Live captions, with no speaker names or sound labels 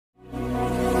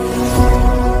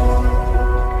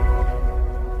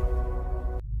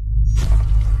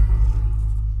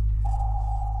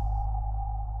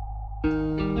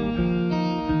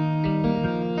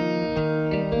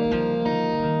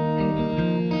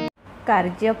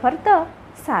କାର୍ଯ୍ୟଫର୍ଦ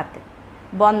 7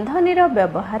 बंधनी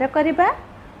व्यवहार करने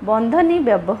बंधनी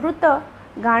व्यवहृत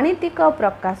गाणितिक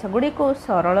प्रकाश गुड़ी को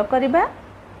सरल करने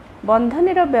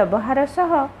बंधनी व्यवहार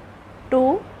सह 2,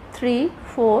 3,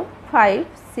 4, 5,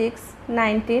 6,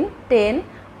 19, 10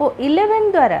 और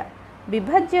 11 द्वारा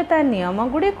विभाज्यता नियम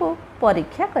गुड़ी को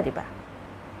परीक्षा करने।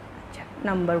 अच्छा,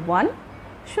 नंबर 1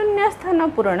 शून्य स्थान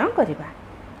पूरण करने।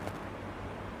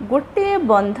 गोटे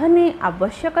बंधनी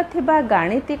आवश्यक थिबा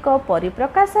गाणितिक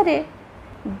परिप्रकाश रे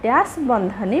डैश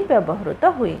बंधनी व्यवहृत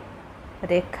हुए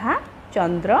रेखा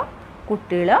चंद्र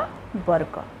कुटिल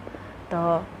वर्ग। तो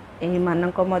यही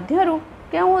मानक मध्यरु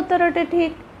क्यों उत्तरटे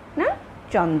ठीक ना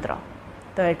चंद्र।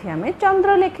 तो ये आम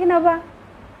चंद्र लिखि नबा।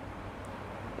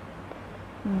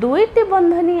 दुईटी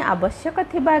बंधनी आवश्यक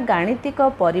थिबा गाणितिक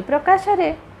परिप्रकाश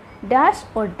रे डैश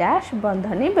और डैश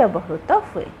बंधनी व्यवहृत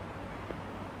हुए।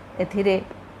 एथिरे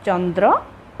चंद्र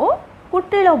और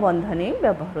कुटिल बंधनी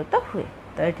व्यवहृत हुए।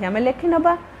 तो ये आम लिखि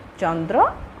नबा चंद्र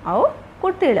और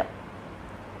कुटिल।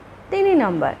 3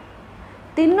 नंबर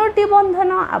तीनोटी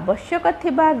बंधन आवश्यक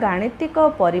थिबा गाणितिक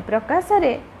परिप्रकाश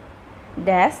रे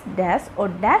डैश डैश और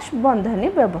डैश बंधनी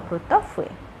व्यवहृत हुए।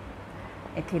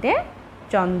 एथिरे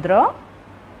चंद्र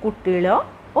कुटिल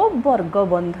और वर्ग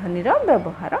बंधनी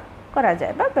व्यवहार करा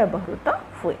जाए बा व्यवहृत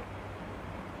हुए।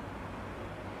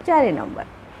 4 नंबर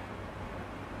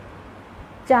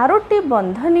चारोटी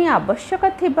बंधनी आवश्यक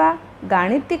थिबा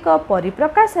गाणितिक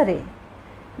परिप्रकाश रे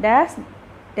डैश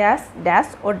डैश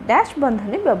डैश और डैश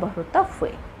बंधनी व्यवहृत हुए।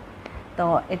 तो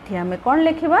एठी आमे कोन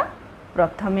लिखिबा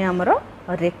प्रथमे हमरो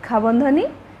रेखा बंधनी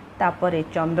तापरे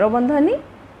चंद्र बंधनी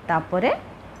तापरे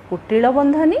कुटिल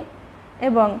बंधनी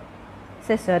एवं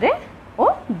शेषरे ओ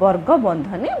वर्ग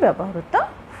बंधनी व्यवहृत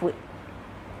हुए।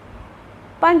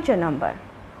 5 नंबर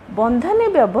बंधनी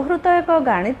व्यवहृत एक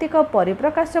गाणितिक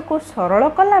परिप्रकाश को सरल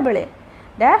कला बेले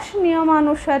डैश नियम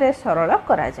अनुसार सरल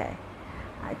करा जाए।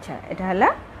 अच्छा, एटा हला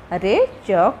रे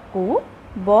च कु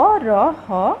ब र ह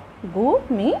गु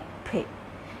मि फे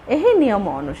एही नियम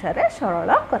अनुसार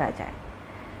सरल करा जाए।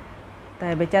 तो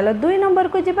एबे चलो 2 नंबर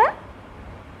को जिबा।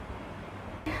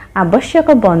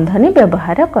 आवश्यक बंधनी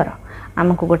व्यवहार कर।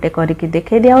 आमको गोटे करके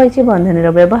देखे दिया होइछि बंधनी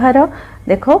रो व्यवहार।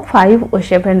 देखो 5 और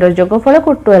 7 रो जोगफल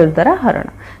को 12 द्वारा हरण।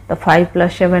 तो 5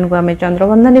 + 7 को आम चंद्र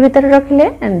बंधनी भितर रखिले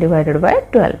एंड डिवाइडेड बाय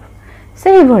 12।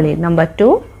 सही भली नंबर 2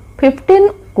 15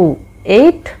 को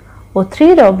 8 और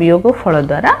 3 रो वियोगफल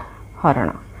द्वारा हरण।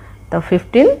 तो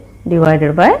 15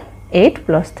 डिवाइडेड बाय 8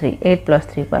 + 3 8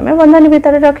 + 3 को आम बंधनी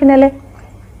भितर रखिनेले।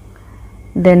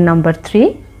 देन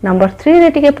नंबर 3 रे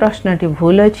टिके प्रश्नटी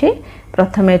भूल अछि।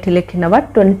 प्रथमे एठी लिखि नबा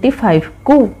 25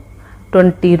 को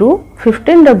 20 रु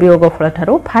 15 रो वियोगफल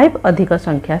ठारू 5 अधिक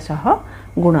संख्या सह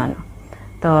गुणन।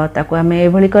 तो ताको आम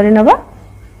एभली करि नबा।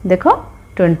 देखो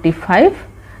 25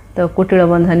 तो कुटिल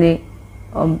बंधनी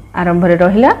आरंभ रे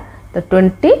रहिला। तो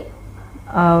 20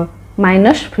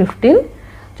 माइनस 15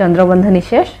 चंद्र बंधनी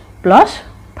शेष प्लस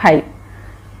 5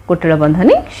 कुटिल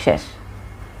बंधनी शेष।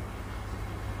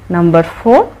 नंबर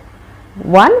 4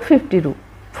 150 रु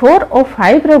 4 और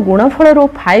 5 रो गुणफल रु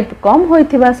 5 कम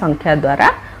होइथिबा संख्या द्वारा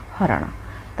हरण।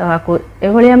 तो आको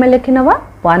एभली आमे लिखि नबा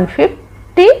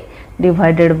 150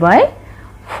 डिवाइडेड बाय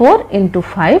 4 ×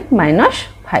 5 माइनस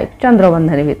 5 चंद्र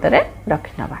बंधनी भितर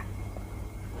रखि नबा।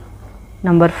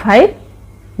 नंबर 5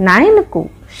 9 को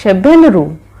 7 रु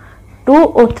 2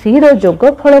 और 3 रो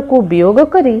जोगफल को वियोग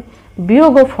करी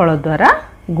वियोगफल द्वारा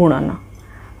गुणन।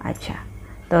 अच्छा,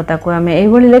 तो ताको आमे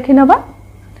एभली लिखि नबा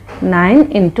 9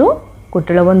 ×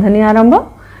 कुटिल बंधनी आरंभ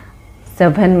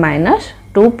 7 माइनस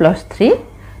 2 + 3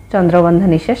 चंद्र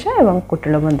बंधनी शेष एवं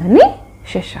कुटिल बंधनी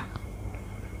शेष।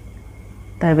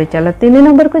 तो ये चलो 3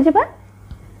 नंबर को जिबा।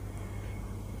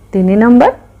 3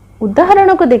 नंबर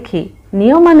उदाहरण को देखी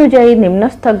नियमानुजाई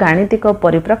निम्नस्थ गाणितिक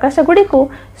परिप्रकाश गुड़ी को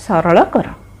सरल कर।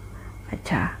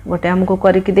 अच्छा, गोटे हमको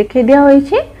करके देखे दिया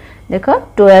होइछि। देखो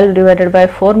 12 divided by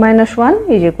 4 - 1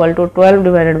 is equal to 12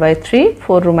 divided by 3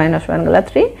 4 रु -1 गला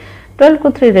 3 12 को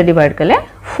 3 रे डिवाइड कले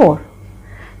 4।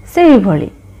 सही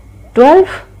भली 12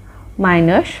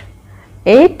 -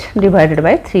 8 डिवाइडेड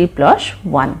बाय 3 +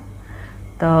 1।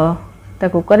 तो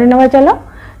ताको करि नवा चलो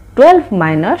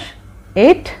 12 -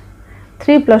 8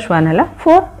 3 + 1 है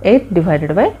 4 8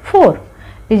 divided by 4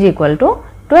 is equal to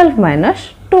 12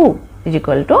 - 2 is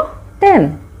equal to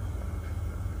 10।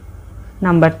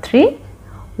 Number 3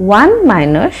 1 -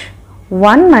 1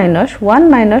 -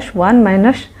 1 -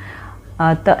 1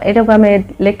 तो एटा को आम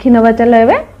लिखि नवा चलो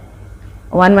एबे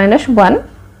 1 - 1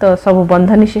 तो सब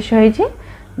बंधनी शेष होइछि।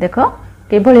 देखो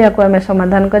केभली को आम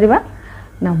समाधान करबा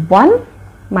ना 1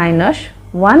 - 1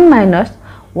 -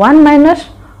 1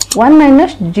 -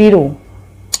 1 - 0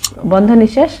 बंधनी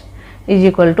शेष is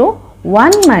equal to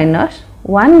 1 minus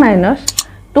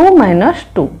 2 minus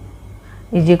 2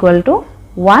 is equal to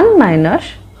 1 minus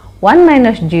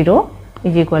 0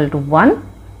 is equal to 1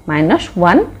 minus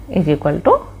 1 is equal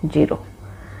to 0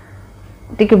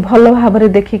 टिके भल भाव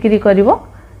देखिकी कर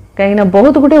कहीं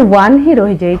बहुत गुटे 1 ही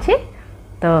रही जाइए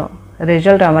तो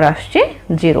रिजल्ट आमर आसुची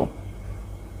 0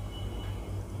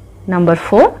 नंबर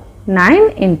 4 9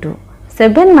 into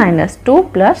 7 minus 2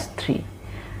 plus 3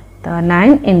 तो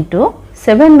 9 into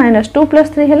 7 minus 2 plus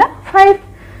 3 है 5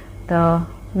 तो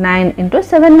 9 into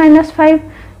 7 minus 5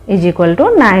 is equal to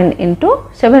 9 into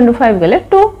 7 to 5 गले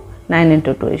 2 9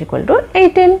 into 2 is equal to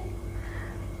 18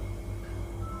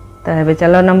 तो ये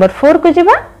चलो नंबर 4 को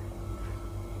जीवा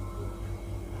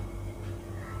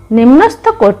निम्नस्थ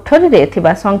कोठरी रे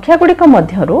थिबा संख्या गुड़िक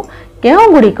मध्यरु केउ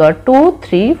गुड़िक 2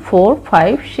 3 4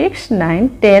 5 6 9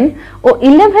 10 और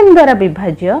 11 द्वारा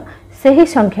विभाज्य सही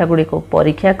संख्या गुड़िक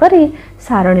परीक्षा करी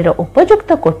सारणीर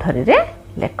उपयुक्त कोठरी रे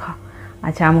लेख।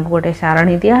 अच्छा हमको गोटे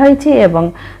सारणी दिया होईछि एवं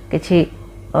किछि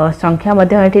संख्या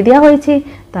मध्य एठी दिया होईछि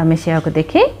तो आमे से को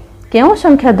देखि केउ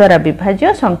संख्या द्वारा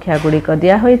विभाज्य संख्या गुड़िक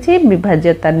दिया होईछि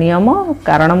विभाज्यता नियम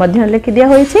कारण मध्य लिखि दिया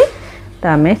होईछि तो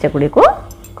आमे से गुड़िक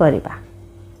करिबा।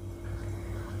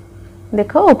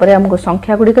 देखो ऊपर हमको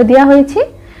संख्या गुड़िक दिया होईछि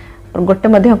गोटे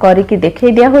मध्य करिकी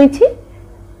देखै दिया होईछि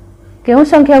केउ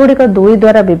संख्या गुड़िक 2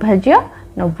 द्वारा विभाज्य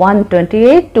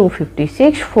 128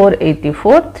 256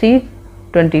 484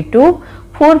 322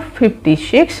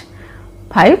 456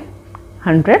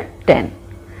 510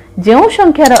 जो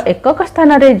संख्यार एकक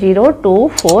स्थान रे 0 2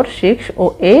 4 6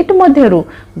 और 8 मध्यरु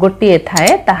गोटे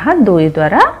थाए ताहा 2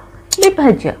 द्वारा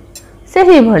विभाज्य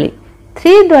सही भली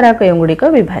 3 द्वारा केउ गुड़िक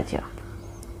विभाज्य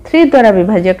 3 द्वारा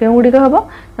विभाज्य केउ गुड़िक हबो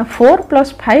 4 +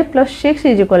 5 + 6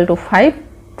 इज इक्वल टू 5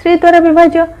 3 द्वारा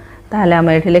विभाज्य ताहले हम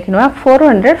एठी लिखिनवा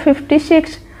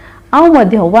 456 आउ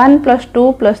मध्य 1 +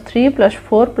 2 + 3 +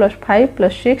 4 + 5 +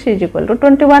 6 इज इक्वल टू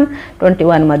 21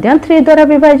 21 मध्य 3 द्वारा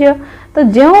विभाज्य तो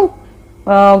जो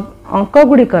अंक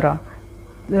गुड़िकर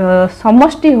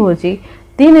समष्टि होची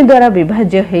 3 द्वारा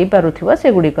विभाज्य हो पारुथिबो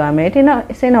से गुड़िक आम एठी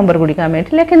से नंबर गुड़िक आम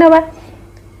एठी लिखि नबा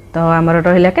तो आमर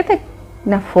रहिला केते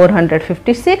ना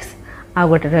 456 आ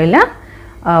गोटे रहिला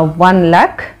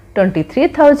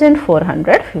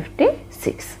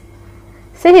 1,23,456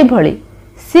 सही भली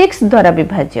 6 द्वारा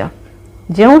विभाज्य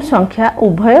जो संख्या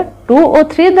उभय 2 और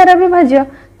 3 द्वारा विभाज्य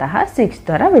ताहा 6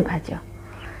 द्वारा विभाज्य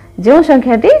जो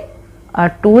संख्याटी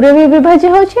 2 रे भी विभाज्य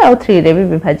होछि और 3 रे भी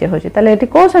विभाज्य होछि ताले एटी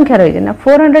को संख्या रहि ना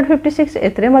 456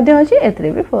 एतरे मध्ये होछि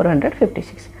एतरे भी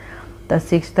 456 तो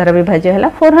 6 द्वारा विभाज्य हला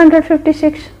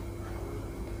 456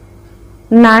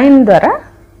 9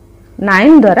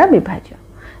 द्वारा विभाज्य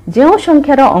जो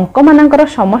संख्यार अंक मानकर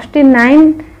समष्टि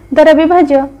 9 द्वारा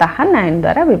विभाज्य ताहा 9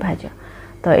 द्वारा विभाज्य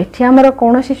तो एठी हमर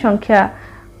कोनोसी संख्या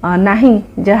नाही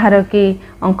जहार कि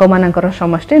अंक मानकर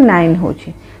समष्टि 9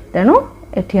 होछि तेनु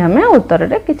एठी हमें उत्तर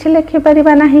रे किछि लिखि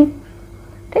परिबा नाही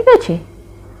ठीक अछि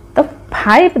तो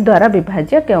 5 द्वारा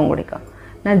विभाज्य केउ गुड़िक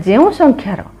ना जो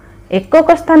संख्यार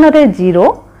एकक स्थान रे 0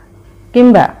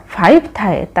 किंबा 5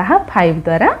 थाए ताहा 5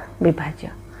 द्वारा विभाज्य।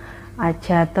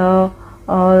 अच्छा तो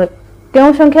केउ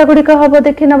संख्या गुड़िक हबो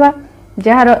देखि नबा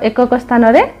जहार एकक स्थान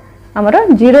रे हमर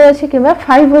 0 अछि किंबा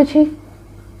 5 अछि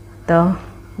तो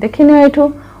देखिने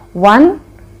एठू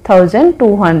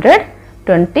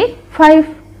 1225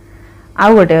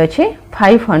 आउ गोटे अच्छे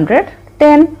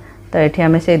 510 तो ये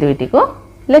आम से दुईटी को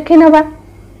लिखि नबा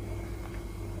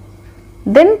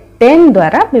देन 10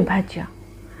 द्वारा विभाज्य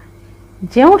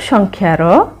जो संख्यार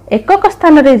एकक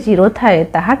स्थान रे 0 थाए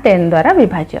ताहा 10 द्वारा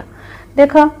विभाज्य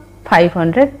देख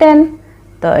 510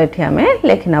 तो ये आम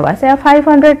लिखि नबा से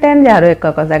 510 जार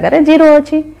एकक जगार 0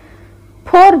 अच्छी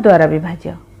 4 द्वारा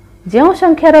विभाज्य जो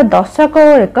संख्यार दशक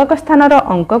और एकक स्थान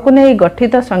अंक को नहीं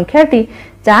गठित संख्याटी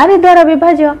 4 द्वारा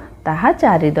विभाज्य ताहा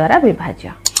 4 द्वारा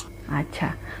विभाज्य।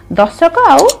 अच्छा दशक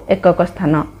आउ एकक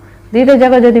स्थान दुईटा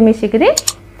जगह जदि मिसिकरी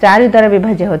 4 द्वारा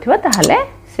विभाज्य होथिबो ताहले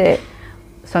से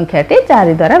संख्याटी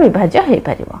 4 द्वारा विभाज्य हो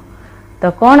पारिबो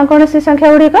तो कौन कौन से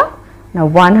संख्या गुड़िक ना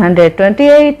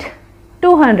 128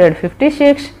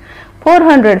 256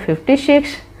 456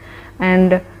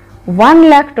 एंड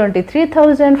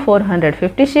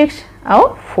 1,23,456 आउ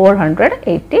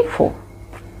 484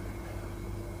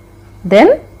 देन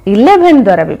 11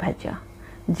 द्वारा विभाज्य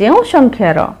जो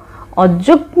संख्यार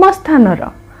अजुग्म स्थानर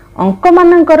अंक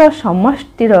मानकर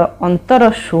समष्टिर अंतर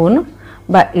 0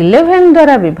 बा 11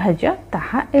 द्वारा विभाज्य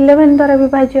ताहा 11 द्वारा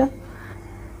विभाज्य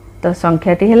तो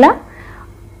संख्याटी हैला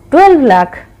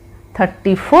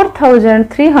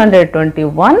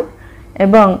 12,34,321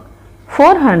 एवं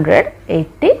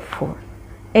 484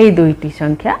 ए दुईटी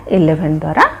संख्या 11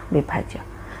 द्वारा विभाज्य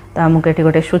तो आमको ये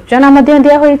गोटे सूचना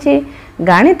दिया होईछि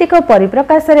गाणितिक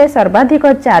परिप्रकाश रे सर्वाधिक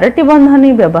 4टी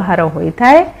बंधनी व्यवहार होता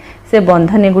है। से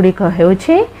बंधनी गुड़िक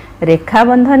हेउछि रेखा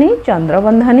बंधनी, चंद्र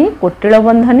बंधनी, कुटिल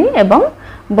बंधनी एवं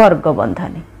वर्ग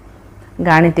बंधनी।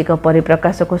 गाणितिक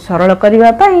परिप्रकाश को सरल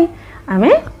करबा पई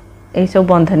आमे एई सब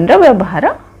बंधनी रो व्यवहार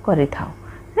करिथाउ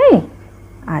नहीं।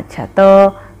 अच्छा तो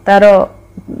तार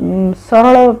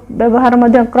सरल व्यवहार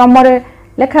मध्य क्रम रे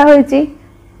लेखा होईछि।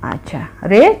 अच्छा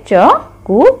रे च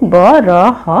कु ब र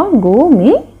ह गु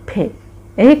मि फे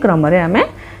एही क्रम रे आमे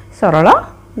सरल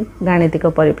गाणितिक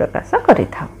परिप्रकाश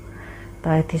करिथाउ।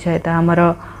 तो एथि सहित हमर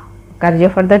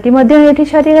कार्यफर्दाटी मध्य एठी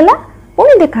सरीगला।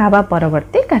 पुणी देखा हवा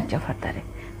परवर्ती कार्यफर्दारे।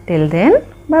 Till then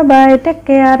bye bye, take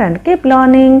care and keep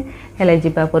learning. हेले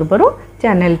जिबा पूर्वरु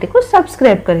चैनल टी को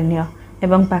सब्सक्राइब करिनियो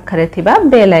एवं पाखरे थिबा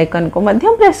बेल आइकन को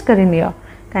मध्य प्रेस करिनियो,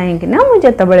 काहेकि ना मु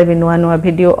जेतबेले भी नुआ नुआ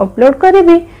वीडियो अपलोड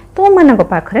करिवि तो मानक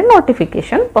पाखरे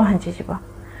नोटिफिकेशन पहुंची जिवो।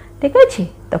 ठीक अछि,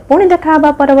 तो पुणी देखा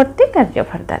हवा परवर्ती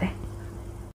कार्यफर्दारे।